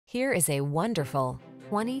Here is a wonderful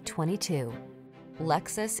 2022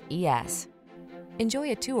 Lexus ES.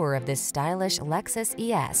 Enjoy a tour of this stylish Lexus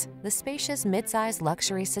ES, the spacious midsize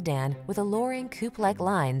luxury sedan with alluring coupe-like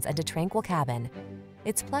lines and a tranquil cabin.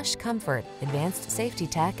 Its plush comfort, advanced safety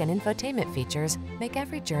tech, and infotainment features make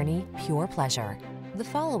every journey pure pleasure. The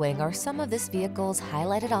following are some of this vehicle's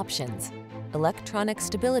highlighted options: electronic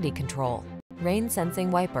stability control,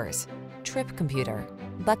 rain-sensing wipers, trip computer,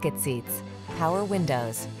 bucket seats, power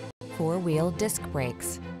windows, four-wheel disc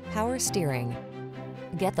brakes, power steering.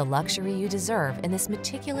 Get the luxury you deserve in this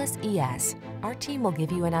meticulous ES. Our team will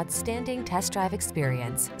give you an outstanding test drive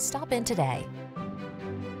experience. Stop in today.